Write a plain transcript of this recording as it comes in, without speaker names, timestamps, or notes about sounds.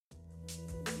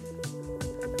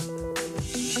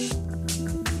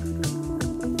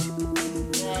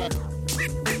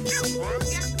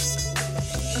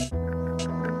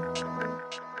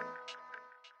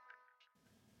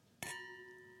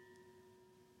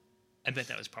I bet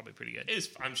that was probably pretty good.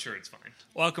 I'm sure it's fine.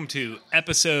 Welcome to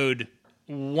episode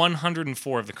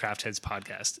 104 of the Craft Heads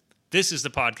podcast. This is the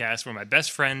podcast where my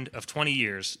best friend of 20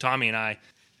 years, Tommy, and I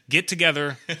get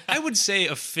together, I would say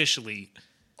officially,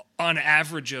 on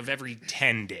average of every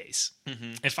 10 days.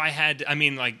 Mm-hmm. If I had,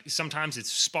 sometimes it's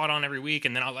spot on every week,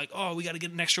 and then I'll we got to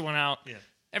get an extra one out. Yeah.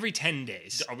 Every 10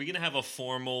 days. Are we going to have a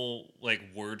formal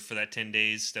word for that 10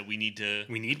 days that we need to...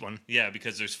 We need one. Yeah,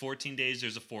 because there's 14 days,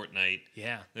 there's a fortnight.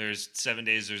 Yeah. There's 7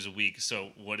 days, there's a week.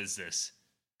 So what is this?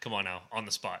 Come on now, on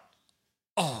the spot.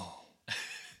 Oh.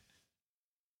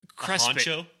 Crespit.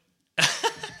 Honcho?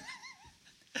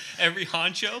 Every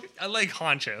honcho? I like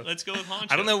honcho. Let's go with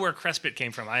honcho. I don't know where Crespit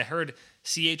came from. I heard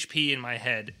CHP in my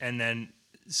head, and then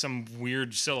some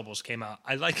weird syllables came out.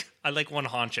 I like one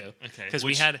honcho. Okay. Because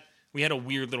we had a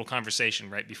weird little conversation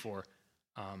right before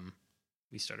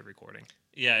we started recording.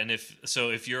 Yeah, and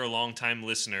if you're a long-time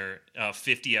listener,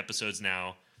 50 episodes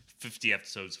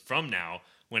from now,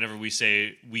 whenever we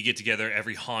say we get together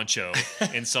every honcho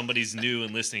and somebody's new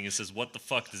and listening and says, what the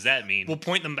fuck does that mean? We'll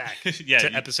point them back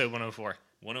to episode 104.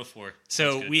 104.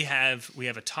 So we have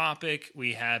a topic,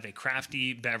 we have a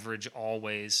crafty beverage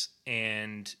always,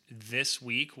 and this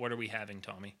week, what are we having,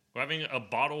 Tommy? We're having a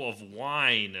bottle of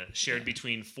wine shared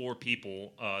between 4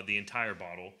 people, the entire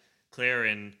bottle. Claire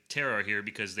and Tara are here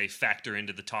because they factor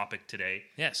into the topic today.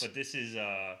 Yes. But this is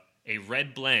a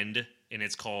red blend, and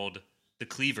it's called the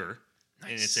Cleaver,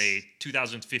 and it's a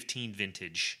 2015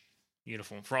 vintage.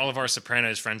 Beautiful. For all of our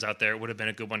Sopranos friends out there, it would have been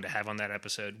a good one to have on that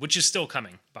episode, which is still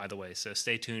coming, by the way, so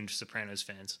stay tuned, Sopranos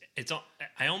fans.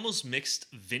 I almost mixed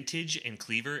vintage and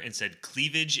cleaver and said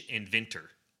cleavage and vinter,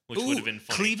 which Ooh, would have been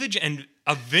funny. Cleavage and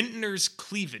a vintner's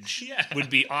cleavage would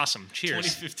be awesome.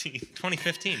 Cheers.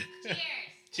 2015.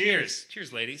 Cheers.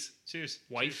 Cheers, ladies. Cheers.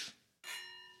 Wife.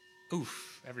 Cheers.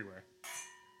 Oof, everywhere.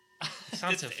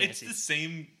 Sounds so fancy. It's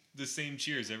the same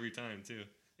cheers every time, too.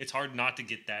 It's hard not to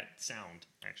get that sound,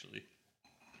 actually.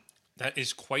 That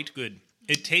is quite good.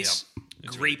 It tastes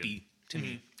grapey really to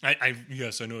me.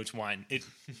 Yes, I know it's wine.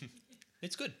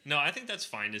 It's good. No, I think that's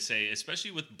fine to say, especially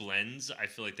with blends. I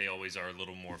feel like they always are a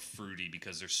little more fruity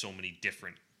because there's so many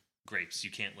different grapes.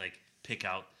 You can't pick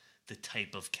out the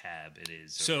type of cab it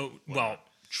is. So,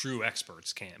 true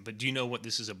experts can. But do you know what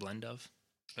this is a blend of?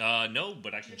 No,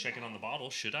 but I can check it on the bottle.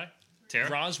 Should I? Tara?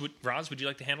 Roz, would you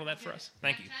like to handle that for us?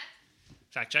 Thank you.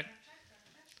 Fact check.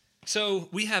 So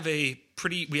we have an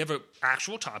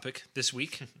actual topic this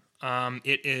week.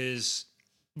 It is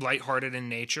lighthearted in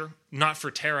nature, not for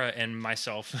Tara and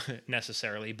myself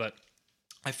necessarily, but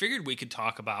I figured we could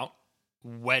talk about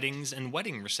weddings and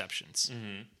wedding receptions.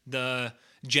 Mm-hmm. The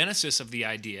genesis of the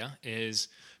idea is,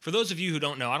 for those of you who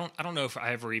don't know, I don't know if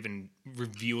I ever even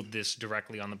revealed this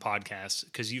directly on the podcast,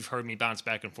 because you've heard me bounce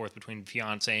back and forth between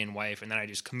fiance and wife, and then I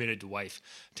just committed to wife.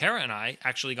 Tara and I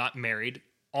actually got married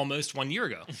almost 1 year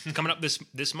ago, coming up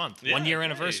this month, 1 year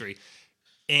anniversary.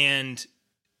 And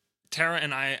Tara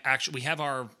and I we have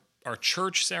our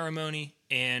church ceremony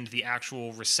and the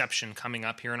actual reception coming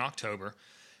up here in October.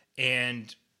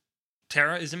 And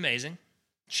Tara is amazing.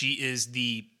 She is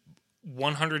the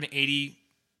 180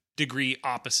 degree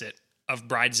opposite of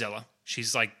Bridezilla.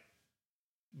 She's like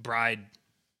Bride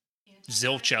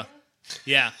Zilcha.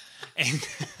 Yeah. And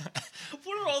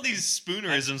what are all these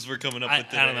spoonerisms we're coming up with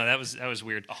today? I don't know. That was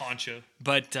weird. A honcho.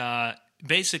 But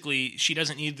basically, she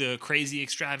doesn't need the crazy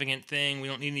extravagant thing. We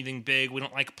don't need anything big. We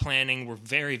don't like planning. We're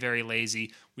very, very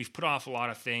lazy. We've put off a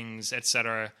lot of things,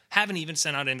 etc. Haven't even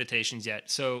sent out invitations yet.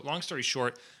 So long story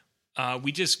short,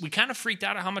 we kind of freaked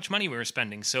out at how much money we were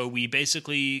spending. So we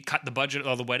basically cut the budget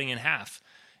of the wedding in half.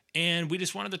 And we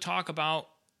just wanted to talk about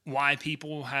why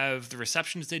people have the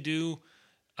receptions they do,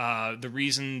 the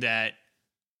reason that,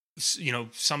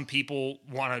 some people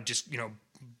want to just,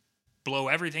 blow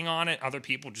everything on it. Other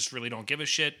people just really don't give a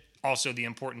shit. Also, the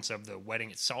importance of the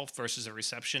wedding itself versus a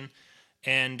reception.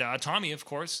 And Tommy, of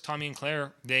course, Tommy and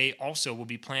Claire, they also will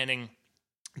be planning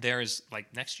theirs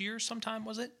next year sometime,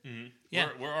 was it? Mm-hmm. Yeah.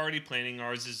 We're already planning.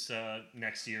 Ours is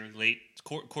next year, late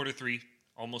quarter 3,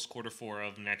 almost quarter 4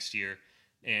 of next year.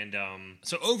 And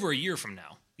so over a year from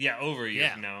now. Yeah, over a year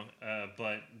from now.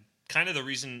 But kind of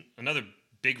another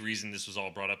big reason this was all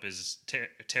brought up is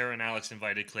Tara and Alex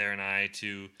invited Claire and I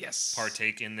to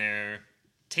partake in their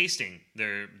tasting,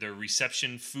 their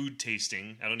reception food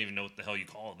tasting. I don't even know what the hell you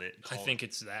called it. I think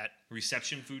it's that.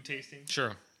 Reception food tasting?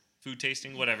 Sure. Food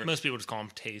tasting, whatever. Most people just call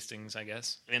them tastings, I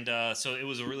guess. And so it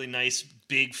was a really nice,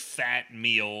 big, fat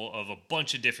meal of a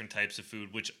bunch of different types of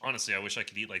food, which, honestly, I wish I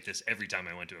could eat like this every time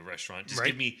I went to a restaurant. Just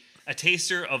give me a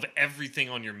taster of everything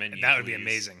on your menu, That would be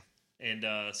amazing. And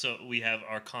so we have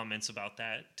our comments about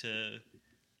that to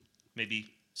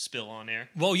maybe spill on air?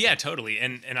 Well, yeah, totally.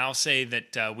 And I'll say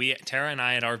that Tara and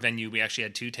I at our venue, we actually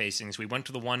had 2 tastings. We went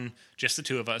to the one, just the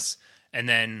 2 of us, and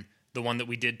then the one that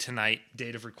we did tonight,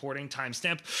 date of recording,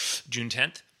 timestamp, June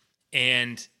 10th.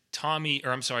 And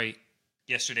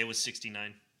Yesterday was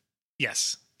 69.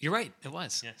 Yes, you're right. It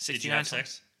was. Yeah. Did you have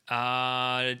sex?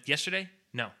 Yesterday?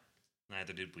 No.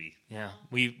 Neither did we. Yeah,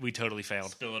 we totally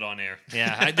failed. Spill it on air.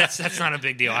 Yeah, that's not a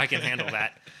big deal. I can handle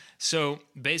that. So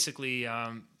basically,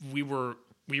 we were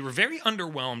very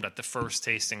underwhelmed at the first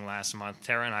tasting last month.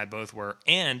 Tara and I both were.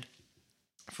 And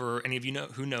for any of you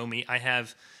who know me, I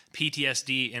have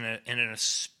PTSD and a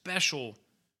special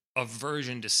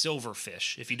aversion to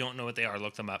silverfish. If you don't know what they are,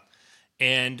 look them up.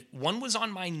 And one was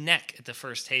on my neck at the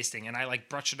first tasting, and I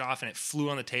brushed it off, and it flew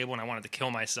on the table, and I wanted to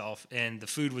kill myself. And the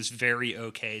food was very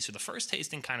okay. So the first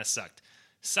tasting kind of sucked.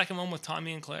 Second one with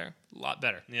Tommy and Claire, a lot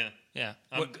better. Yeah. Yeah.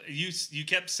 You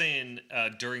kept saying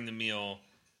during the meal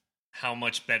how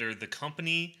much better the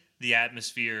company, the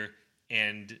atmosphere,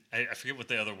 and I forget what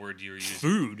the other word you were using.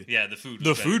 Food. Yeah, the food.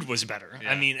 The food was better.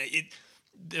 Yeah. I mean,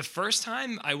 the first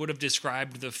time I would have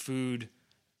described the food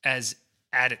as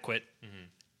adequate,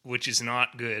 which is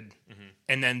not good.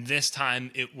 And then this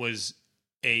time it was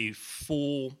a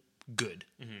full good.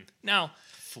 Now,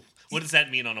 what does that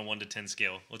mean on a 1 to 10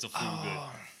 scale? What's a full good?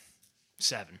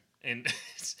 7. And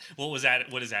what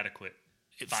is adequate?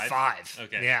 5.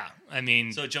 Okay. Yeah. I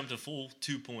mean, so it jumped a full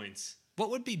 2 points. What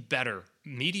would be better,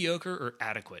 mediocre or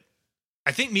adequate?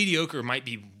 I think mediocre might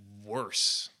be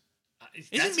worse.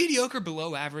 Isn't mediocre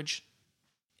below average?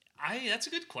 That's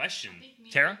a good question.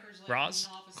 Tara, Roz,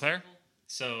 Claire. Level.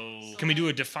 So can we do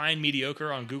a define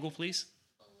mediocre on Google, please?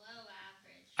 Below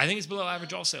average. I think it's below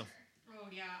average also. Oh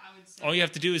yeah, I would say. All you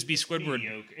have to do is be Squidward.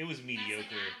 Mediocre. It was mediocre.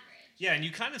 That's like Yeah, and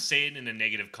you kind of say it in a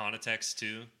negative context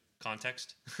too.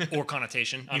 Context or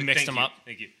connotation. You mixed them up.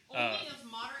 Thank you. Only of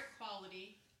moderate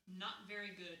quality, not very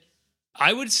good.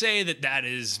 I would say that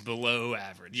is below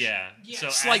average. Yeah. So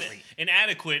slightly.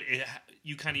 Inadequate,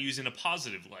 you kind of use in a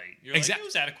positive light. You're like, it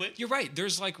was adequate. You're right.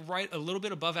 There's a little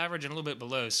bit above average and a little bit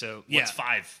below. So what's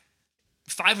 5?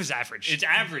 5 is average. It's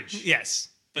average. Yes.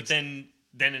 But then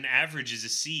an average is a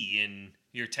C, and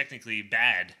you're technically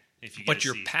bad if you get But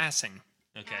you're passing.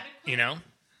 Okay. You know?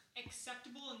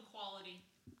 Acceptable in quality.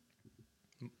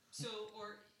 So,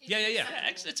 or... Yeah.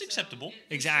 It's acceptable.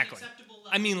 Exactly.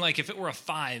 I mean, if it were a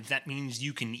 5, that means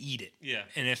you can eat it. Yeah.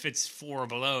 And if it's 4 or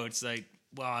below, it's like,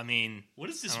 well, I mean... What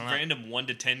is this random 1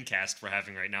 to 10 cast we're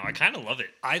having right now? I kind of love it.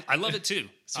 I love it too.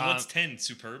 So what's 10?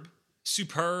 Superb?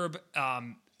 Superb.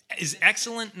 Is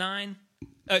excellent 9?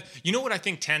 You know what I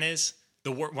think 10 is?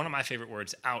 One of my favorite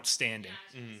words, outstanding.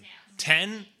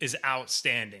 10 is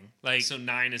outstanding. So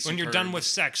 9 is when superb. You're done with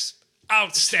sex,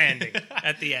 outstanding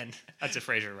at the end. That's a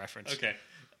Frasier reference. Okay.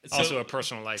 Also a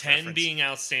personal life 10 reference. being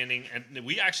outstanding, and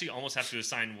we actually almost have to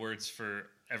assign words for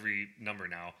every number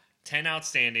now. 10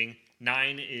 outstanding,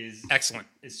 9 is excellent,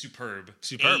 is superb.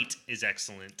 8 is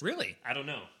excellent. Really? I don't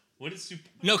know. What is super?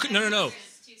 No.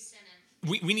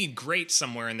 We need great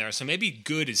somewhere in there. So maybe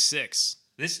good is 6.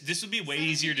 This would be way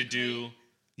easier to do.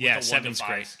 Yeah, with a 1 to 5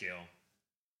 great scale.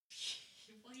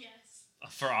 Well, yes.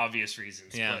 For obvious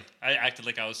reasons. Yeah. But I acted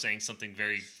like I was saying something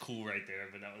very cool right there,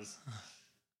 but that was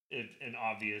an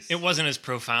obvious. It wasn't as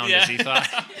profound as he thought.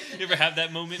 You ever have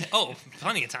that moment? Oh,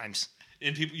 plenty of times.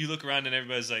 And you look around and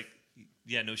everybody's like,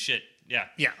 yeah, no shit. Yeah.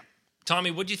 Yeah.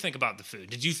 Tommy, what do you think about the food?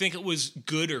 Did you think it was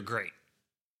good or great?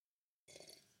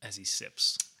 As he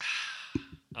sips.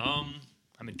 I'm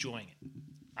enjoying it.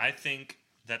 I think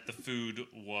that the food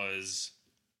was...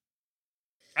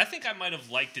 I think I might have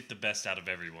liked it the best out of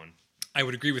everyone. I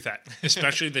would agree with that,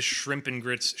 especially the shrimp and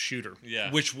grits shooter,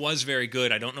 which was very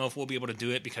good. I don't know if we'll be able to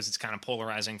do it because it's kind of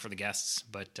polarizing for the guests,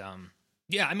 but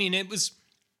yeah, I mean, it was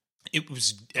Don't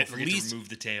forget to remove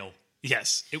the tail.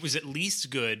 Yes, it was at least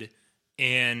good,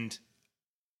 and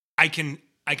I can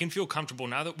feel comfortable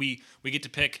now that we get to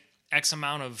pick X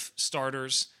amount of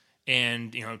starters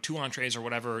and 2 entrees or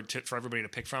whatever for everybody to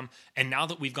pick from. And now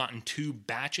that we've gotten 2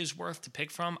 batches worth to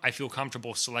pick from, I feel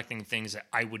comfortable selecting things that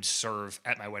I would serve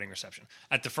at my wedding reception.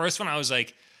 At the first one, I was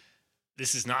like,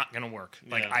 this is not going to work.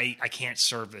 I can't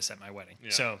serve this at my wedding. Yeah.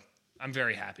 So I'm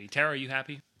very happy. Tara, are you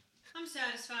happy? I'm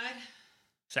satisfied.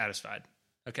 Satisfied.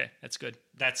 Okay, that's good.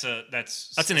 That's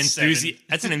an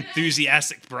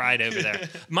enthusiastic bride over there.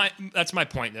 That's my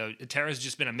point though. Tara's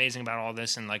just been amazing about all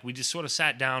this, and we just sort of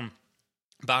sat down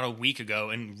about a week ago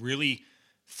and really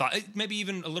thought, maybe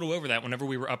even a little over that, whenever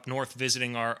we were up north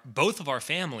visiting both of our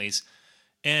families.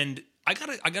 And I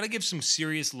gotta give some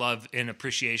serious love and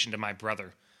appreciation to my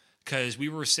brother, because we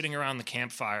were sitting around the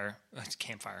campfire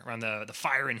around the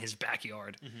fire in his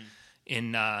backyard. Mm-hmm.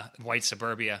 in white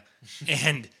suburbia,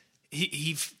 and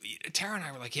Tara and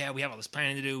I were like, yeah, we have all this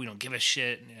planning to do. We don't give a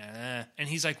shit. And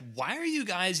he's like, why are you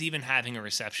guys even having a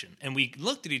reception? And we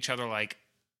looked at each other like,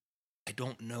 I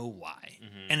don't know why.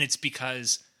 Mm-hmm. And it's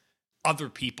because other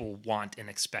people want and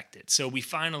expect it. So we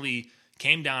finally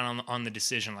came down on the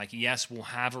decision, like, yes, we'll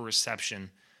have a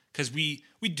reception. Because we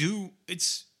do,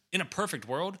 it's in a perfect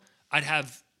world, I'd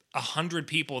have 100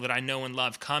 people that I know and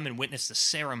love come and witness the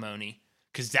ceremony,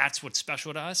 because that's what's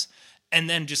special to us. And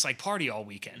then just like party all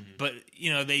weekend. Mm-hmm. But,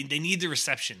 they need the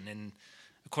reception. And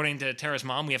according to Tara's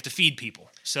mom, we have to feed people.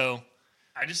 So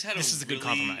this is a good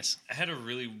compromise. I had a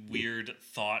really weird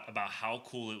thought about how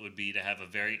cool it would be to have a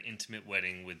very intimate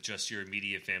wedding with just your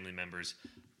immediate family members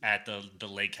at the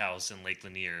lake house in Lake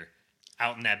Lanier,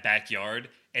 out in that backyard.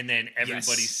 And then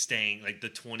everybody's staying, like the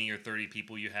 20 or 30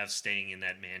 people you have staying in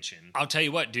that mansion. I'll tell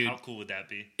you what, dude. How cool would that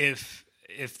be? If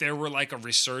there were like a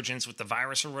resurgence with the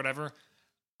virus or whatever,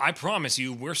 I promise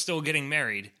you, we're still getting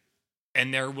married,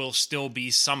 and there will still be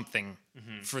something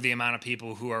for the amount of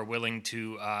people who are willing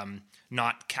to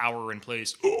not cower in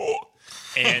place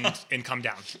and come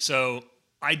down. So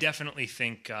I definitely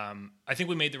think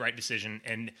we made the right decision.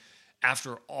 And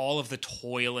after all of the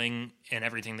toiling and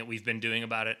everything that we've been doing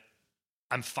about it,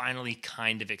 I'm finally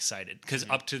kind of excited, because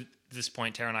up to this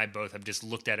point, Tara and I both have just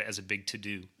looked at it as a big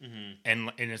to-do. Mm-hmm.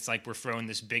 And it's like we're throwing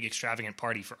this big extravagant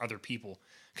party for other people.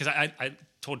 Because I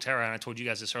told Tara, and I told you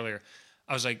guys this earlier,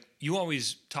 I was like, you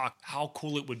always talk how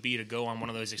cool it would be to go on one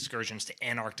of those excursions to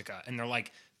Antarctica, and they're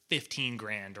like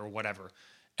 $15,000 or whatever.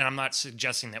 And I'm not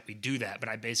suggesting that we do that, but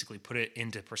I basically put it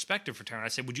into perspective for Tara. I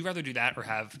said, would you rather do that or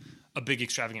have a big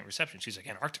extravagant reception? She's like,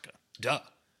 Antarctica, duh.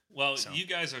 Well, you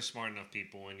guys are smart enough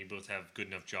people, and you both have good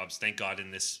enough jobs. Thank God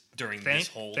this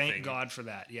whole thing. Thank God for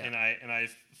that. Yeah, and I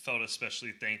felt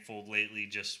especially thankful lately,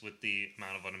 just with the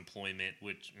amount of unemployment,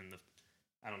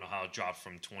 I don't know how it dropped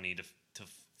from 20 to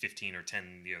 15 or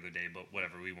 10 the other day, but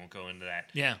whatever, we won't go into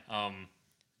that. Yeah.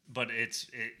 But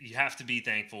you have to be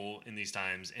thankful in these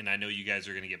times, and I know you guys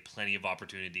are going to get plenty of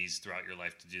opportunities throughout your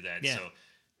life to do that. Yeah. So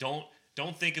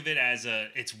don't think of it as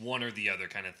it's one or the other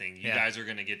kind of thing. You guys are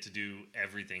going to get to do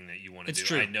everything that you want to do.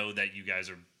 True. I know that you guys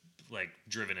are like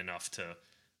driven enough to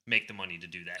make the money to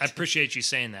do that. I appreciate you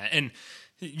saying that. And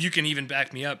you can even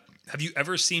back me up. Have you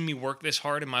ever seen me work this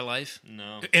hard in my life?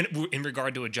 No. In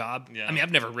regard to a job? Yeah. I mean,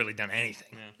 I've never really done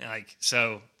anything. Yeah.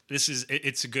 So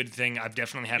it's a good thing. I've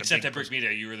definitely had Except at Brick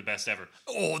Media, you were the best ever.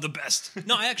 Oh, the best.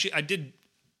 No,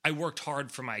 I worked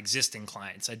hard for my existing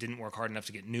clients. I didn't work hard enough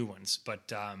to get new ones.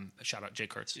 But shout out Jay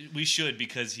Kurtz. We should,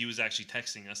 because he was actually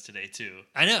texting us today too.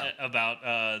 I know. About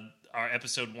our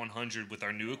episode 100 with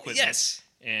our new equipment. Yes.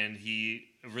 And he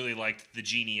really liked the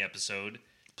Genie episode.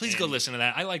 Please go listen to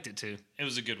that. I liked it too. It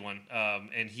was a good one.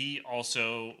 And he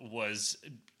also was,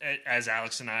 as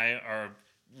Alex and I are,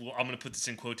 well, I'm going to put this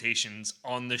in quotations,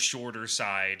 on the shorter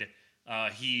side.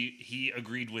 He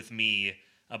agreed with me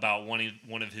about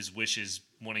one of his wishes,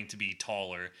 wanting to be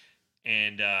taller.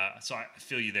 And so I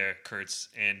feel you there, Kurtz.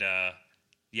 And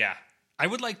yeah. I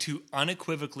would like to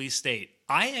unequivocally state,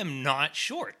 I am not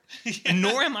short,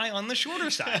 nor am I on the shorter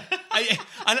side.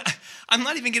 I'm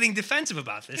not even getting defensive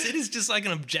about this. It is just like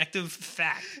an objective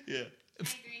fact. Yeah. I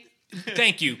agree.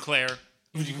 Thank you, Claire.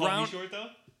 Would you call me short, though? Yes.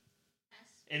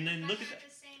 And then look at that.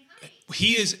 The same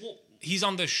height. He's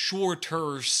on the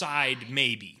shorter side,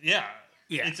 maybe. Yeah.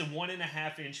 It's a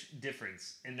 1.5 inch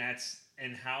difference, and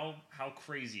how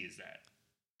crazy is that?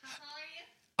 How tall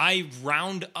are you? I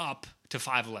round up to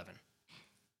 5'11",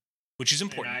 which is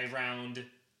important. And I round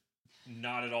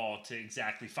not at all to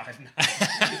exactly 5'9".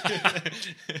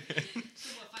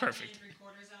 Perfect. 5'10",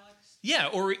 Alex? Yeah,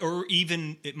 or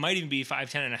even it might even be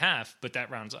 5'10.5", but that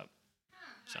rounds up.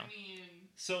 Huh,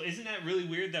 So isn't that really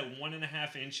weird that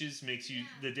 1.5 inches makes you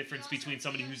the difference between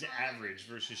somebody who's average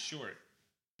versus short?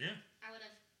 Yeah. I would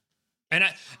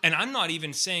have. And I'm not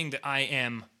even saying that I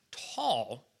am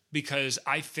tall, because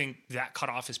I think that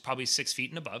cutoff is probably 6 feet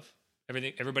and above.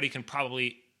 Everybody can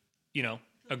probably,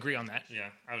 agree on that. Yeah,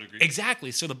 I would agree.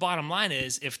 Exactly. So the bottom line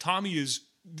is, if Tommy is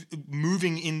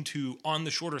moving into on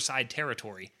the shorter side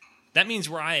territory, that means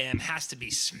where I am has to be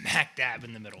smack dab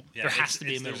in the middle. Yeah, there has to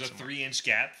be a middle. There's a 3-inch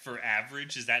gap for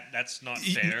average. That's not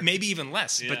fair? Maybe even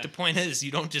less. Yeah. But the point is,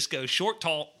 you don't just go short,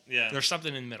 tall. Yeah. There's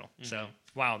something in the middle. Mm-hmm. So,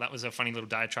 wow, that was a funny little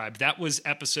diatribe. That was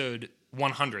episode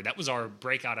 100. That was our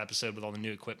breakout episode with all the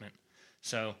new equipment.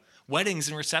 So, weddings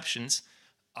and receptions.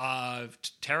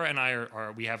 Tara and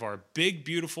I we have our big,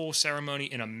 beautiful ceremony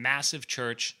in a massive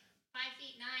church. 5'9"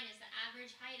 is the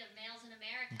average height of males in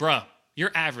America. Bruh,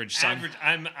 you're average, son.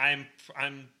 Average.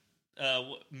 I'm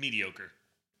mediocre.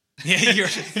 Yeah,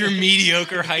 you're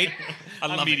mediocre height.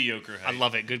 love mediocre height. I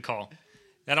love it. Good call.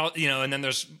 That all, and then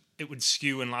it would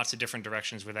skew in lots of different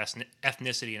directions with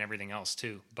ethnicity and everything else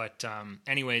too. But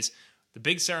anyways, the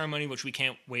big ceremony, which we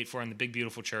can't wait for in the big,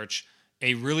 beautiful church,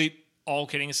 a really, all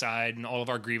kidding aside and all of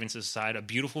our grievances aside, a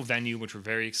beautiful venue, which we're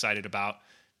very excited about.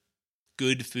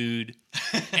 Good food.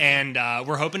 And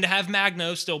we're hoping to have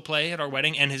Magno still play at our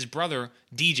wedding and his brother,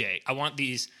 DJ. I want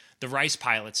the Rice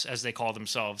Pilots, as they call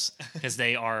themselves, because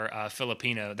they are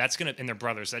Filipino. And their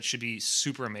brothers. That should be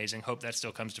super amazing. Hope that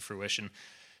still comes to fruition.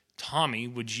 Tommy,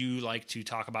 would you like to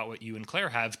talk about what you and Claire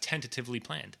have tentatively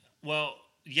planned? Well,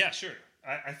 yeah, sure.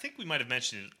 I think we might have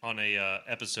mentioned it on a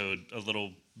episode a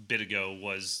little bit ago.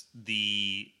 Was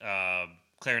the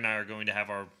Claire and I are going to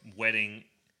have our wedding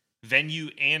venue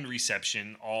and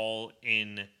reception all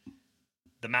in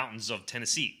the mountains of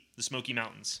Tennessee, the Smoky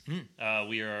Mountains.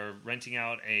 We are renting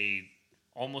out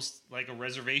almost like a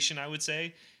reservation, I would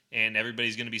say, and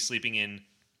everybody's going to be sleeping in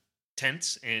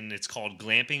tents, and it's called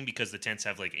glamping because the tents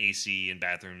have like AC and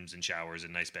bathrooms and showers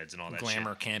and nice beds and all that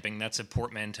Glamour shit. camping. That's a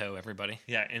portmanteau, everybody.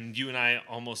 Yeah, and you and I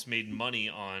almost made money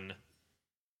on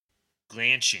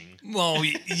glanching. Well,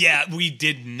 yeah, we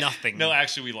did nothing. No,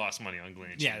 actually, we lost money on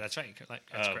glanching. Yeah, that's right.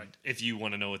 That's correct. If you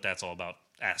want to know what that's all about,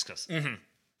 ask us. Mm-hmm.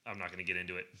 I'm not going to get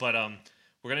into it. But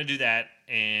we're going to do that,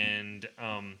 and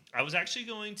I was actually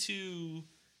going to...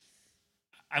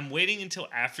 I'm waiting until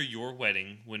after your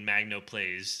wedding when Magno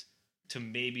plays to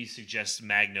maybe suggest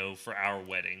Magno for our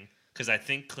wedding, because I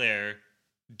think Claire...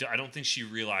 I don't think she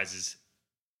realizes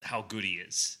how good he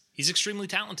is. He's extremely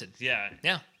talented. Yeah.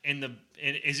 Yeah. And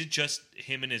is it just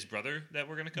him and his brother that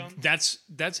were going to come? That's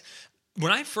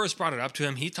when I first brought it up to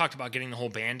him, he talked about getting the whole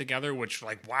band together, which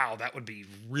wow, that would be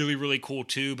really, really cool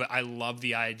too. But I love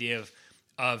the idea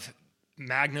of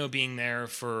Magno being there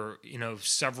for,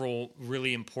 several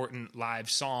really important live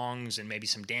songs and maybe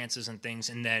some dances and things.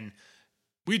 And then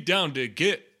we down to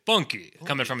get funky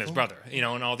coming from his brother,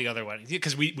 and all the other weddings.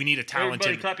 Because we need a talented...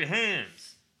 Everybody clap your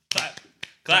hands. Clap,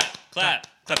 clap, clap.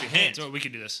 Clap your hands. So we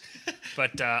could do this.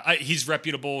 But he's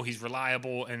reputable, he's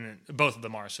reliable, and both of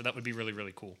them are. So that would be really,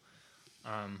 really cool.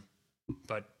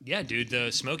 But yeah, dude,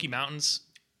 the Smoky Mountains,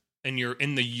 and you're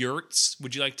in the yurts.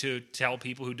 Would you like to tell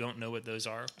people who don't know what those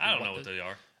are? I don't know what they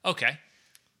are. Okay.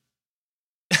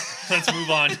 Let's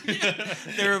move on.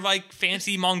 They're like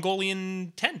fancy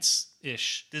Mongolian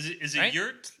tents-ish. Is a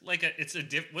yurt like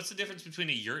what's the difference between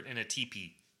a yurt and a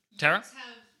teepee? Tara?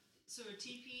 So a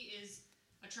teepee is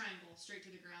a triangle straight to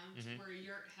the ground, where a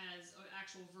yurt has an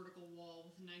actual vertical wall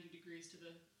with 90 degrees to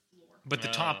the floor. But the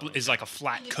top is like a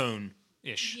flat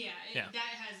cone-ish. Yeah,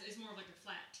 it's more of like a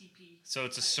flat teepee. So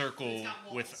it's a circle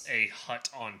with a hut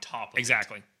on top of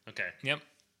exactly. it. Okay. Yep.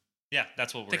 Yeah,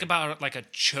 that's what we're Think about it like a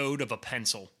chode of a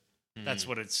pencil. That's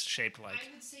what it's shaped like.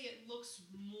 I would say it looks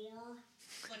more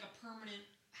like a permanent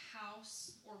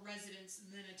house or residence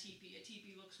than a teepee. A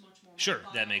teepee looks much more Sure,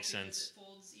 that makes sense. It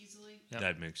folds easily. Yep.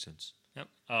 That makes sense. Yep.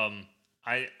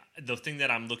 The thing that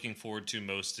I'm looking forward to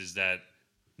most is that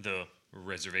the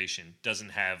reservation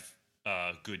doesn't have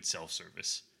good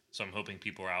self-service. So I'm hoping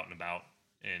people are out and about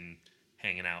and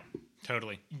hanging out.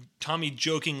 Totally. Tommy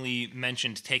jokingly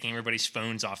mentioned taking everybody's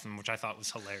phones off them, which I thought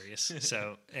was hilarious.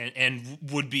 So and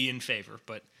would be in favor,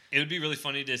 but it would be really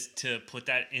funny to put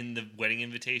that in the wedding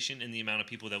invitation and the amount of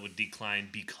people that would decline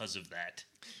because of that.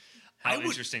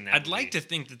 Interesting that I'd like to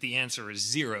think that the answer is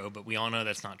 0, but we all know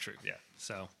that's not true. Yeah.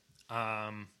 So,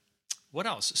 what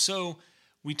else? So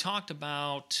we talked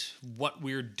about what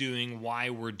we're doing,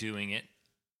 why we're doing it.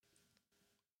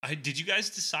 Did you guys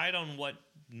decide on what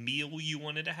meal you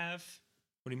wanted to have?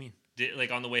 What do you mean?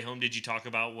 On the way home, did you talk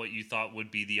about what you thought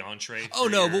would be the entree? Oh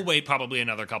no, we'll wait probably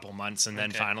another couple months, and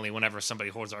then finally, whenever somebody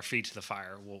holds our feet to the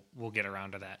fire, we'll get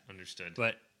around to that. Understood.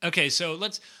 But okay, so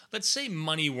let's say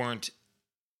money weren't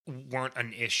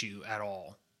an issue at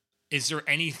all. Is there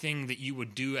anything that you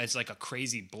would do as like a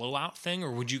crazy blowout thing,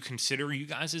 or would you consider you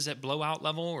guys as at blowout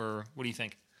level, or what do you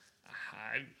think?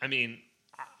 I mean,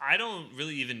 I don't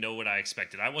really even know what I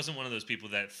expected. I wasn't one of those people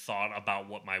that thought about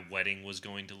what my wedding was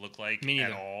going to look like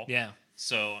at all. Yeah.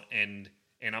 So, and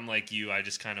I'm like you, I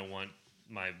just kind of want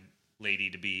my lady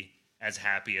to be as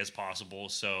happy as possible.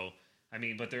 So, I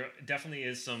mean, but there definitely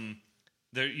is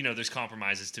there's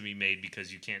compromises to be made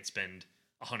because you can't spend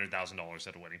 $100,000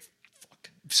 at a wedding.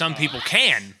 Fuck. Some people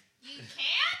can. You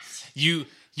can't?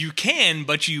 You can,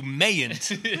 but you mayn't.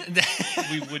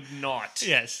 We would not.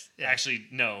 Yes. Actually,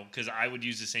 no, because I would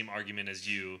use the same argument as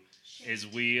you. Is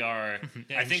we are.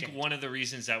 I think one of the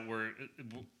reasons that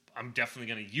I'm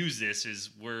definitely going to use this is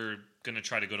we're going to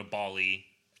try to go to Bali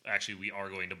actually we are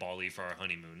going to Bali for our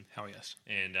honeymoon. Hell yes.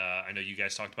 And I know you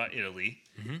guys talked about Italy,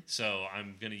 so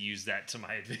I'm going to use that to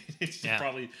my advantage to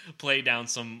probably play down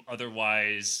some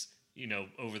otherwise,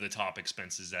 over the top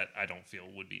expenses that I don't feel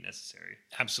would be necessary.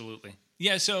 Absolutely.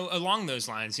 Yeah. So along those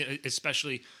lines,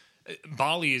 especially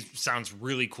Bali sounds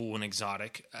really cool and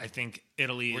exotic. I think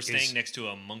Italy. We're staying next to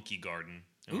a monkey garden,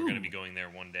 and we're going to be going there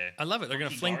one day. I love it. They're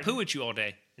going to fling poo at you all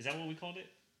day. Is that what we called it?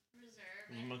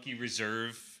 Reserve. Monkey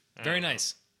reserve. Very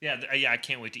nice. Yeah, I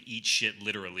can't wait to eat shit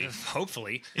literally.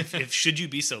 Hopefully, if should you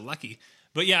be so lucky.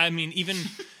 But yeah, I mean,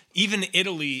 even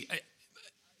Italy,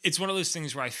 it's one of those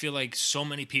things where I feel like so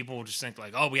many people just think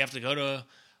like, oh, we have to go to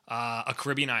a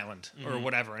Caribbean island or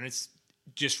whatever, and it's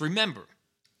just remember,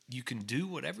 you can do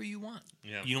whatever you want.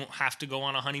 Yeah. You don't have to go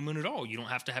on a honeymoon at all. You don't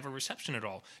have to have a reception at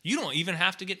all. You don't even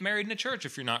have to get married in a church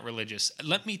if you're not religious.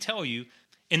 Let me tell you,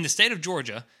 in the state of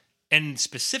Georgia, and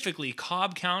specifically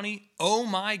Cobb County, oh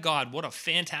my God, what a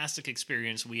fantastic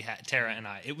experience we had, Tara and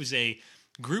I. It was a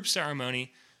group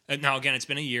ceremony. Now, again, it's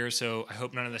been a year, so I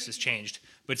hope none of this has changed.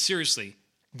 But seriously,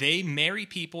 they marry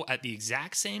people at the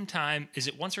exact same time. Is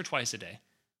it once or twice a day?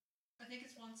 I think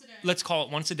it's once a day. Let's call it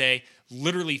once a day.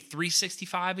 Literally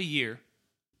 365 a year,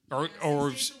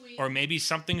 or maybe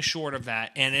something short of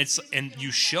that. And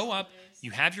you show up,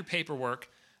 you have your paperwork,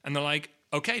 and they're like,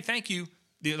 okay, thank you.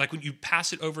 Like when you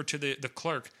pass it over to the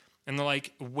clerk, and they're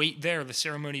like, wait there, the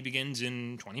ceremony begins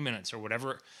in 20 minutes or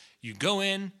whatever. You go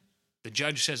in, the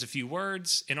judge says a few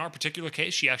words. In our particular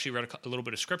case, she actually read a little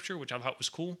bit of scripture, which I thought was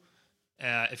cool.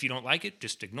 If you don't like it,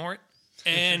 just ignore it.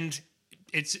 And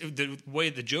it's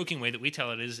the joking way that we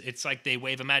tell it is, it's like they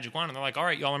wave a magic wand and they're like, all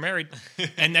right, y'all are married.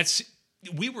 And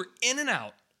we were in and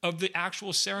out of the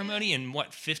actual ceremony in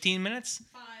 15 minutes?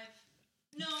 5.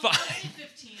 No, 5.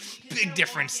 15. Big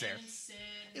difference there.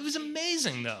 It was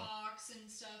amazing, though. Talks and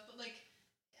stuff, but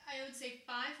I would say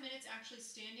 5 minutes actually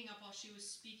standing up while she was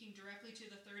speaking directly to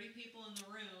the 30 people in the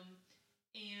room.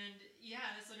 And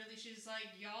that's literally, she's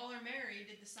like, y'all are married,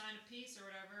 did the sign of peace or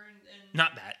whatever. And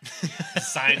not that. Yeah.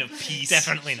 Sign of peace.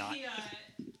 Definitely not.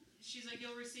 She's like,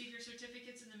 you'll receive your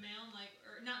certificates in the mail,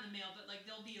 or not in the mail, but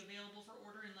they'll be available for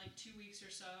order in 2 weeks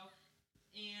or so.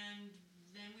 And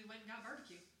then we went and got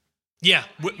barbecue. Yeah,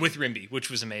 with Rimby, which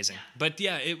was amazing. Yeah. But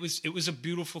yeah, it was a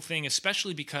beautiful thing,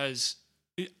 especially because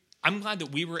I'm glad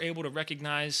that we were able to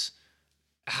recognize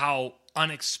how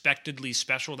unexpectedly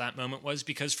special that moment was,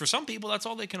 because for some people, that's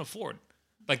all they can afford.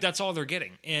 That's all they're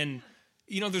getting. And,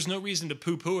 there's no reason to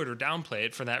poo-poo it or downplay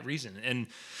it for that reason. And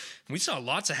we saw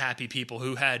lots of happy people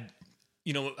who had,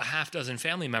 a half dozen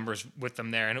family members with them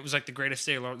there. And it was like the greatest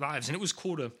day of our lives. And it was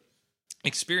cool to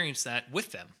experience that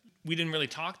with them. We didn't really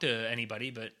talk to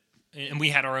anybody, and we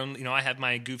had our own, I had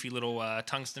my goofy little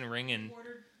tungsten ring, and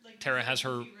Tara has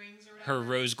her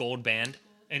rose gold band.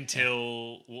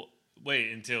 Until, what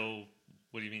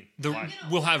do you mean?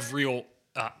 We'll have real,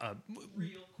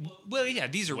 well, yeah,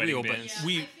 these are wedding real, bands.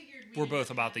 but we're both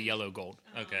about the yellow gold.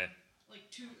 Okay.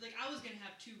 I was going to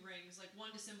have 2 rings,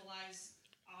 one to symbolize,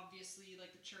 obviously, the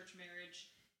church marriage,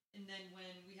 and then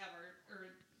when we have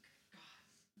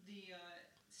the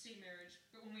state marriage,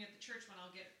 but when we have the church one,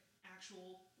 I'll get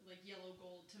actual yellow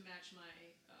gold to match my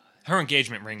her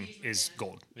engagement ring is band.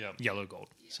 gold. Yeah. Yellow gold.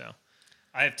 Yeah. So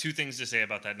I have 2 things to say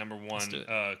about that. Number one,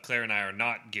 Claire and I are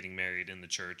not getting married in the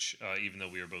church, even though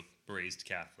we are both raised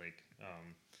Catholic.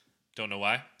 Don't know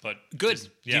why, but good.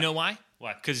 Do you know why?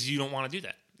 Why? Because you don't want to do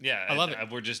that. Yeah, I love it.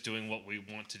 We're just doing what we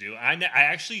want to do. I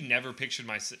actually never pictured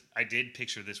I did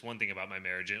picture this one thing about my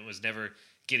marriage, and it was never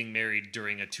getting married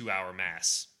during a 2-hour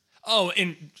mass. Oh,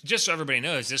 and just so everybody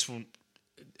knows, this one,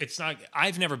 it's not.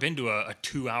 I've never been to a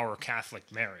 2-hour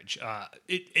Catholic marriage.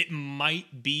 It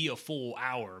might be a full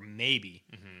hour, maybe,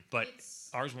 but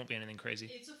ours won't be anything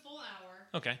crazy. It's a full hour.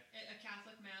 Okay. A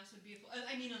Catholic mass would be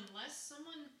unless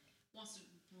someone wants to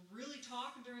really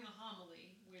talk during a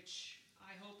homily, which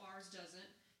I hope ours doesn't.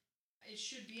 It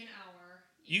should be an hour.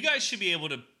 You guys should be able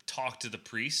to talk to the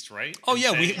priest, right? Oh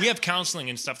yeah, we have counseling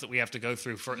and stuff that we have to go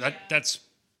through for that. That's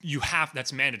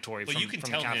mandatory. But you can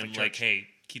tell him Church. hey,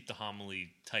 keep the homily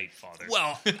tight, Father.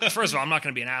 Well, first of all, I'm not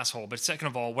going to be an asshole, but second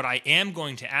of all, what I am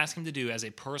going to ask him to do as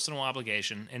a personal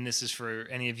obligation, and this is for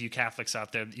any of you Catholics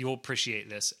out there, you'll appreciate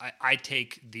this. I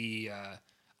take the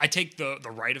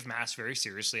rite of Mass very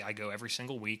seriously. I go every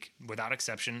single week without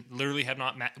exception. Literally have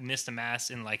not missed a Mass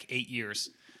in 8 years,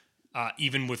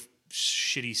 even with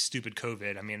shitty, stupid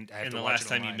COVID. I mean, I have and to the watch last it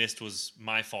time online. you missed was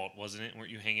my fault, wasn't it? Weren't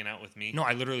you hanging out with me? No,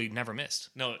 I literally never missed.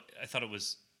 No, I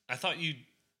thought you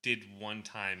did one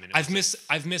time. And I've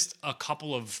missed a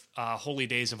couple of holy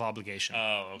days of obligation.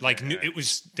 Oh, okay.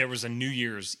 There was a New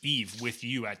Year's Eve with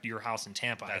you at your house in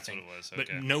Tampa. That's I think. what it was. But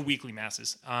okay. no weekly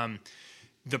masses.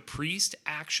 the priest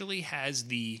actually has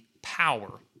the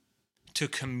power to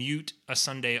commute a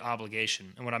Sunday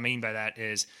obligation. And what I mean by that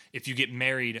is if you get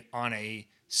married on a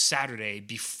Saturday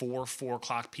before 4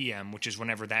 o'clock p.m., which is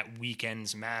whenever that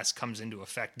weekend's mass comes into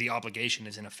effect, the obligation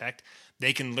is in effect,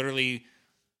 they can literally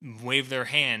wave their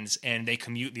hands and they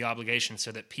commute the obligation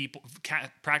so that people,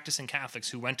 practicing Catholics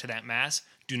who went to that mass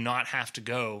do not have to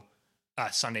go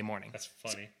Sunday morning. That's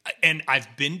funny. And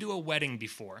I've been to a wedding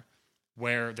before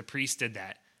where the priest did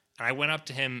that. And I went up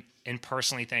to him and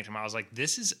personally thanked him. I was like,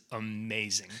 "This is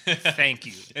amazing. Thank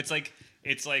you." It's like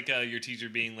your teacher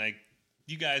being like,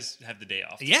 "You guys have the day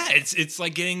off." Yeah, it's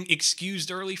like getting excused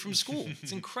early from school.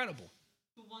 It's incredible.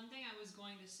 But one thing I was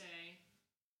going to say,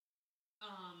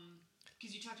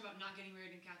 because you talked about not getting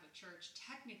married in Catholic Church,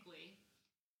 technically,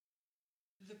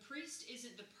 the priest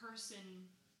isn't the person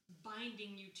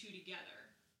binding you two together.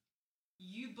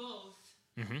 You both.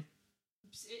 Mm-hmm.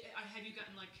 Have you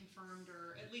gotten like confirmed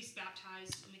or at least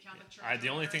baptized in the Catholic Church? The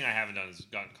only thing I haven't done is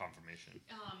gotten confirmation.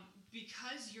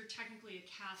 Because you're technically a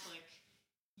Catholic,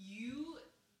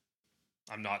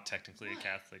 I'm not technically a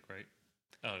Catholic, right?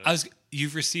 Oh, no.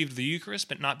 You've received the Eucharist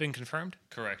but not been confirmed?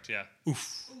 Correct. Yeah.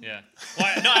 Oof. Yeah.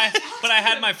 Well, but I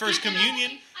had my first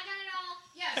communion. I got it all.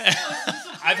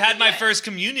 Yes. I've had my first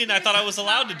communion. I thought I was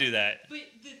allowed to do that. But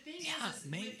the thing is,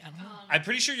 maybe, I don't know. I'm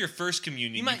pretty sure your first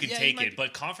communion you can take it, be.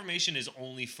 but confirmation is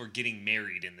only for getting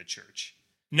married in the church.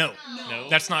 No.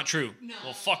 That's not true. No.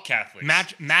 Well, fuck Catholics.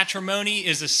 Matrimony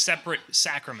is a separate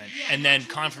sacrament, and then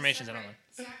confirmations, I don't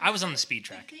know. I was on the speed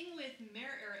track. The thing with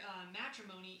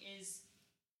matrimony is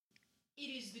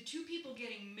it is the two people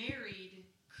getting married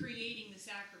creating the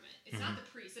sacrament. It's not the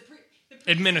priest. The priest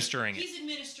administering He's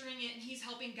administering it, and he's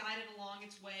helping guide it along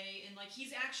its way, and like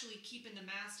he's actually keeping the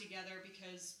mass together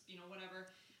because,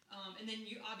 whatever. And then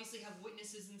you obviously have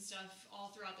witnesses and stuff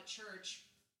all throughout the church.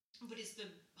 But it's the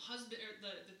husband or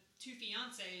the two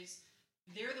fiancés,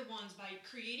 they're the ones by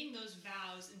creating those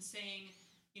vows and saying,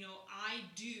 I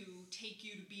do take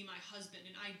you to be my husband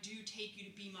and I do take you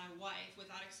to be my wife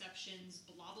without exceptions,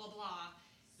 blah, blah, blah.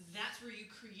 That's where you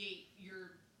create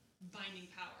your binding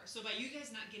power. So by you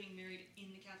guys not getting married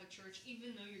in the Catholic Church,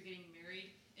 even though you're getting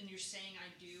married and you're saying I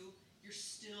do, you're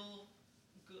still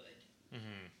good.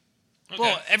 Mm-hmm. Okay.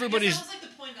 Well, everybody's. That was like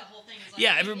the point of that whole thing. Is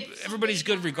like, everybody's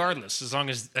good regardless, as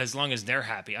long as they're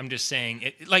happy. I'm just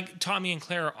saying, like Tommy and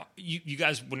Claire, you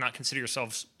guys would not consider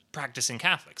yourselves practicing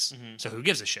Catholics, so who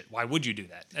gives a shit? Why would you do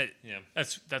that? Yeah,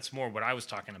 that's more what I was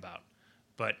talking about.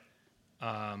 But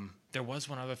there was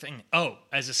one other thing. Oh,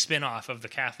 as a spin-off of the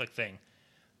Catholic thing,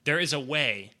 there is a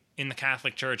way in the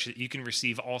Catholic Church that you can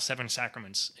receive all 7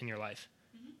 sacraments in your life.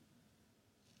 Mm-hmm.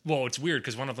 Well, it's weird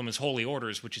because one of them is holy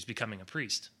orders, which is becoming a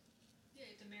priest.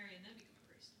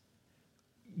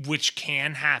 Which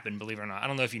can happen, believe it or not. I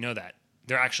don't know if you know that.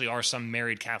 There actually are some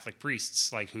married Catholic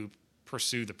priests who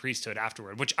pursue the priesthood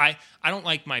afterward, which I don't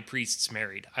like my priests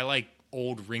married. I like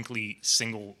old, wrinkly,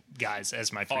 single guys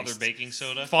as my priests.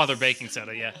 Father Baking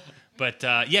Soda, yeah. But,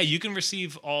 you can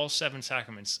receive all 7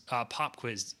 sacraments. Pop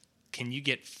quiz, can you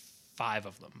get 5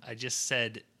 of them? We just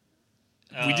said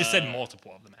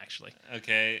multiple of them, actually.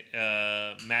 Okay.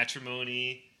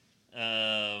 Matrimony,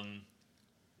 the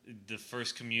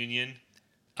first communion.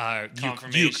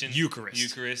 Eucharist.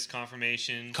 Eucharist,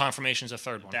 confirmation. Confirmation's a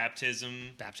third one.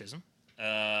 Baptism.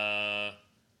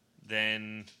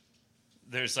 Then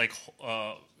there's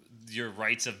your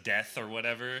rites of death or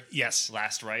whatever. Yes.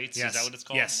 Last rites. Yes. Is that what it's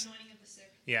called? Yes. Anointing of the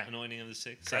sick. Yeah. Anointing of the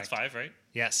sick. So that's 5, right?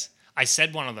 Yes. I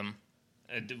said one of them.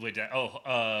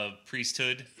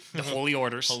 Priesthood. The holy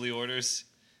orders. Holy orders.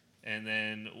 And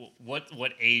then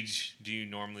what age do you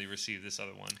normally receive this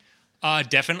other one?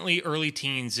 Definitely early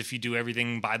teens if you do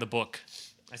everything by the book.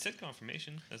 I said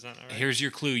confirmation. Is that all right? Here's your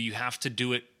clue. You have to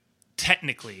do it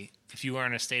technically. If you are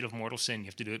in a state of mortal sin, you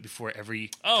have to do it before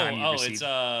every time you receive.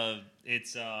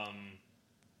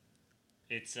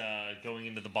 It's going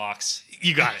into the box.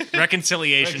 You got it.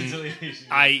 Reconciliation.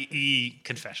 i.e.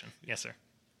 confession. Yes, sir.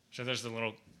 So there's the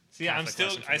little. See, I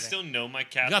still know my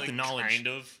Catholic, you got the knowledge. Kind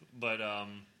of, but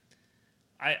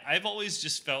I've always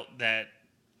just felt that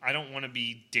I don't want to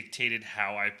be dictated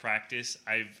how I practice.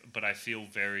 But I feel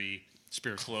very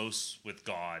close with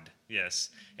God. Yes,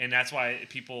 and that's why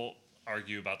people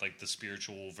argue about the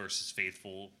spiritual versus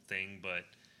faithful thing. But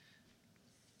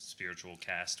spiritual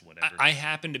cast, whatever. I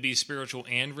happen to be spiritual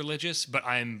and religious, but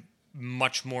I'm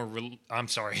much more.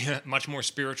 Much more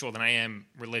spiritual than I am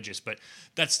religious. But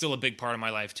that's still a big part of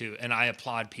my life too. And I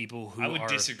applaud people who. I would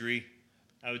disagree.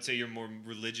 I would say you're more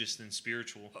religious than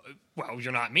spiritual. Well,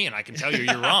 you're not me, and I can tell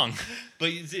you're wrong. But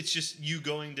it's just you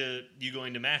going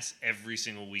to mass every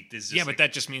single week. But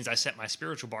that just means I set my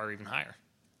spiritual bar even higher.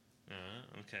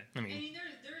 Okay. I mean,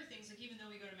 there are things like even though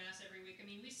we go to mass every week, I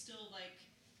mean, we still like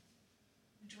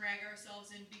drag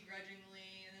ourselves in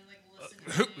begrudgingly and then like listen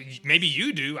to things. Maybe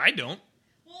you do. I don't.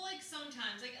 Well, like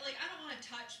sometimes, like I don't want to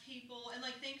touch people, and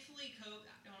like thankfully, COVID.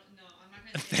 No, I'm not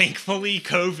gonna. Thankfully,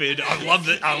 COVID. I love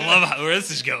where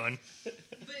this is going.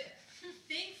 But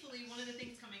thankfully, one of the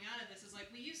things coming out of this is like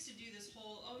we used to do this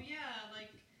whole, oh yeah,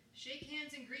 like shake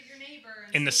hands and greet your neighbor.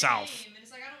 And in the South. And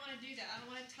it's like I don't want to do that. I don't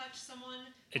want to touch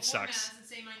someone. It sucks. And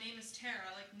say my name is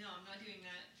Tara. Like no, I'm not doing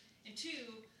that. And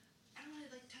two, I don't want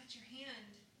to like touch your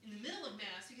hand in the middle of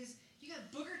mass because you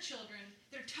got booger children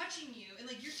that are touching you, and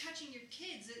like you're touching your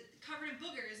kids covered in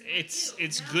boogers. And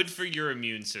It's good for your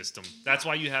immune system. That's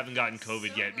why you haven't gotten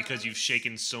COVID yet, because you've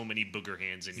shaken so many booger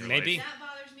hands in your life. That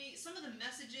bothers me. Some of the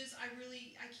messages I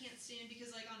can't stand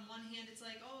because like on one hand it's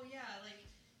like, oh yeah, like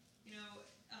you know,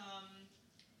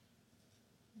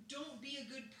 don't be a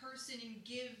good person and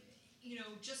give, you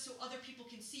know, just so other people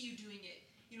can see you doing it.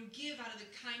 You know, give out of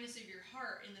the kindness of your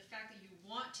heart and the fact that you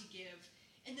want to give.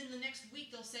 And then the next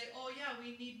week they'll say, "Oh yeah,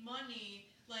 we need money."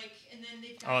 Like, and then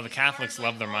they've got the Catholics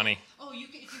love their money. Oh,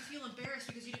 if you feel embarrassed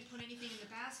because you didn't put anything in the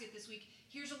basket this week,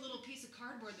 here's a little piece of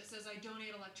cardboard that says I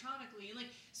donate electronically. And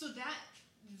like, so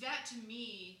that to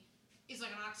me is like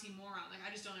an oxymoron. Like,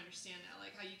 I just don't understand that.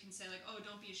 Like, how you can say like, "Oh,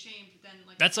 don't be ashamed," but then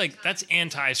like that's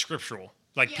anti-scriptural.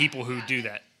 Like people who do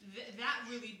that. That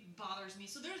really bothers me.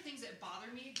 So there are things that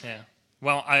bother me. But yeah.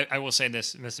 Well, I will say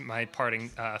this. This is my parting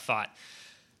thought.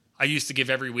 I used to give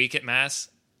every week at Mass.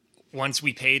 Once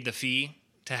we paid the fee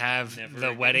to have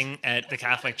the wedding at the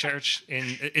Catholic Church,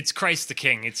 and it's Christ the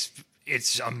King.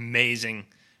 It's amazing,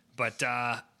 but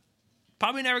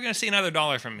probably never going to see another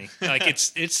dollar from me. Like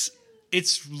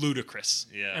it's ludicrous.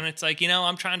 Yeah. And it's like, you know,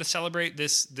 I'm trying to celebrate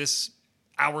this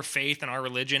our faith and our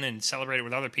religion and celebrate it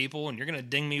with other people, and you're going to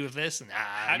ding me with this? And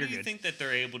how you're do you good. think that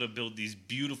they're able to build these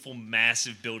beautiful,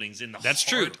 massive buildings in the That's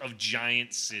heart true. of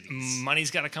giant cities?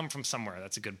 Money's got to come from somewhere.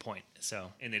 That's a good point.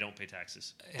 So, and they don't pay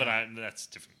taxes. Yeah. But that's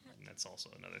different. That's also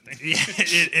another thing. Yeah,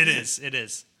 it is. It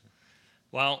is.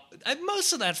 Well,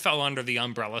 most of that fell under the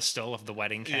umbrella still of the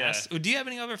wedding cast. Yeah. Do you have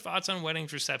any other thoughts on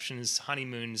weddings, receptions,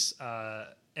 honeymoons?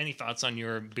 Any thoughts on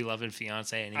your beloved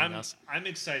fiance? Anything else? I'm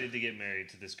excited to get married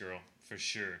to this girl for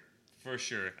sure. For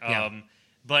sure. Yeah.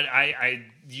 But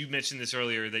you mentioned this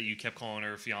earlier that you kept calling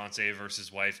her fiance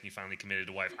versus wife, and you finally committed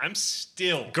to wife. I'm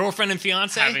still girlfriend and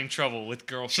fiance having trouble with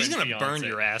girlfriend. She's gonna fiance. burn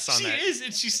your ass on that. She is,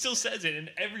 and she still says it, and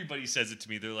everybody says it to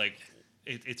me. They're like,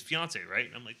 "It's fiance, right?"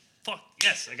 And I'm like, "Fuck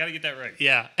yes, I got to get that right."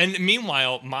 Yeah. And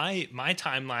meanwhile, my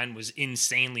timeline was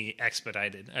insanely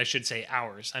expedited. I should say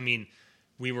ours. I mean,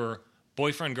 we were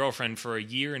boyfriend girlfriend for a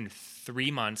year and 3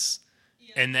 months,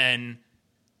 and then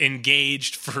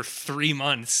engaged for 3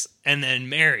 months and then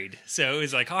married. So it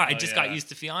was like, I just got used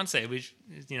to fiance, which,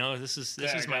 you know, this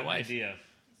is my wife. Idea.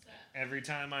 Every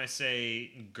time I say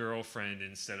girlfriend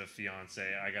instead of fiance,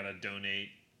 I gotta donate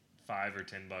 $5 or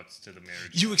 $10 to the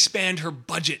marriage. You expand her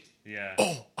budget. Yeah.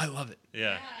 Oh, I love it.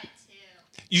 Yeah.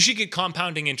 You should get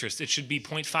compounding interest. It should be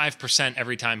 0.5%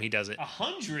 every time he does it.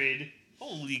 100?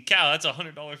 Holy cow! That's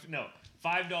 $100. No,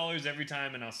 $5 every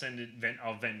time, and I'll send it.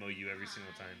 I'll Venmo you every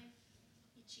single time.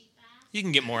 You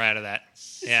can get more out of that.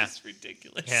 Yeah. It's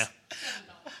ridiculous. Yeah.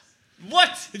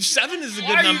 What? 7 is a good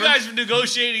Why are number. you guys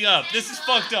negotiating up? This is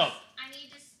fucked up.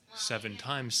 7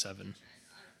 times 7.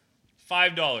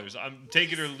 $5. I'm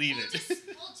take it or leave it.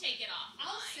 We'll take it off.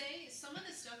 I'll say some of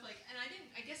the stuff, like, and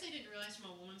I guess I didn't realize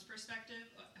from a woman's perspective.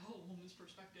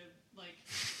 Like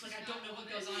I don't know what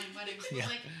goes on in weddings. Yeah.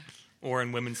 Like, Or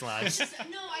in women's lives. no,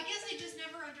 I guess I just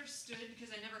never understood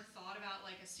because I never thought about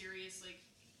like a serious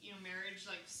marriage.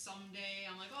 Like someday,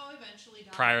 I'm like, oh, eventually.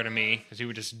 Prior to me, because you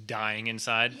were just dying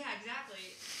inside. Yeah, exactly.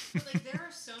 But like, there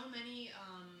are so many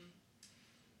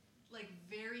like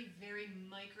very, very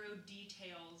micro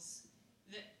details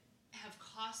that have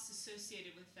costs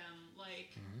associated with them.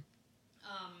 Like,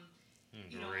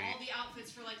 you know, all the outfits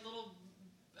for like little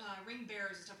ring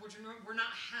bearers and stuff. Which we're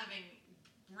not having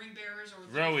ring bearers or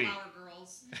Rowie. flower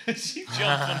girls. She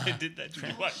jumped when I did that to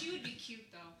me. What? She would be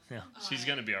cute though. Yeah. She's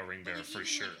gonna be our ring bearer for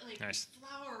sure. Like Nice.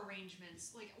 flower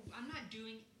arrangements. Like I'm not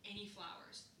doing any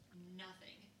flowers.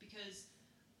 Nothing. Because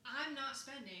I'm not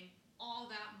spending all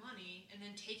that money and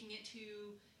then taking it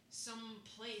to some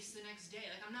place the next day.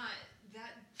 Like I'm not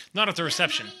that. Not at the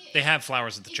reception. Money, They have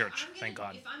flowers at the church. Thank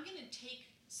God. If I'm gonna take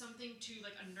something to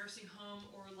like a nursing home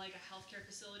or like a healthcare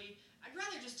facility, I'd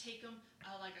rather just take them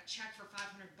like a check for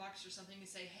 $500 or something and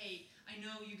say, hey, I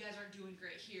know you guys aren't doing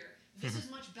great here. This is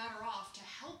much better off to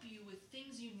help you with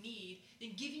things you need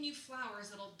than giving you flowers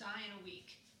that'll die in a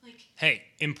week. Like, Hey,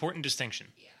 important distinction.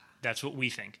 yeah. That's what we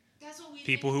think.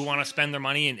 people who want to spend their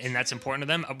money and that's important to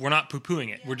them. We're not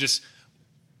poo-pooing it. Yeah. We're just,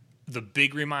 the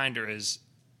big reminder is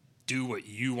do what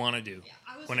you want to do.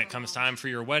 Yeah, when it comes time for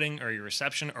your wedding or your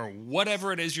reception or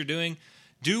whatever it is you're doing,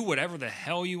 do whatever the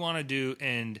hell you want to do,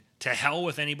 and to hell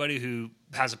with anybody who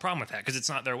has a problem with that, because it's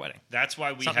not their wedding. That's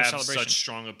why we have such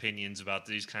strong opinions about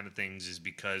these kind of things, is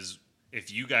because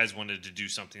if you guys wanted to do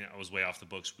something that was way off the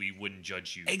books, we wouldn't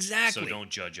judge you. Exactly. So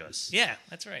don't judge us. Yeah,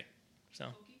 that's right. So,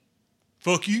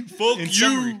 fuck you. Fuck you.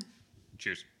 Summary.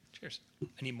 Cheers. Cheers.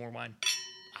 I need more wine.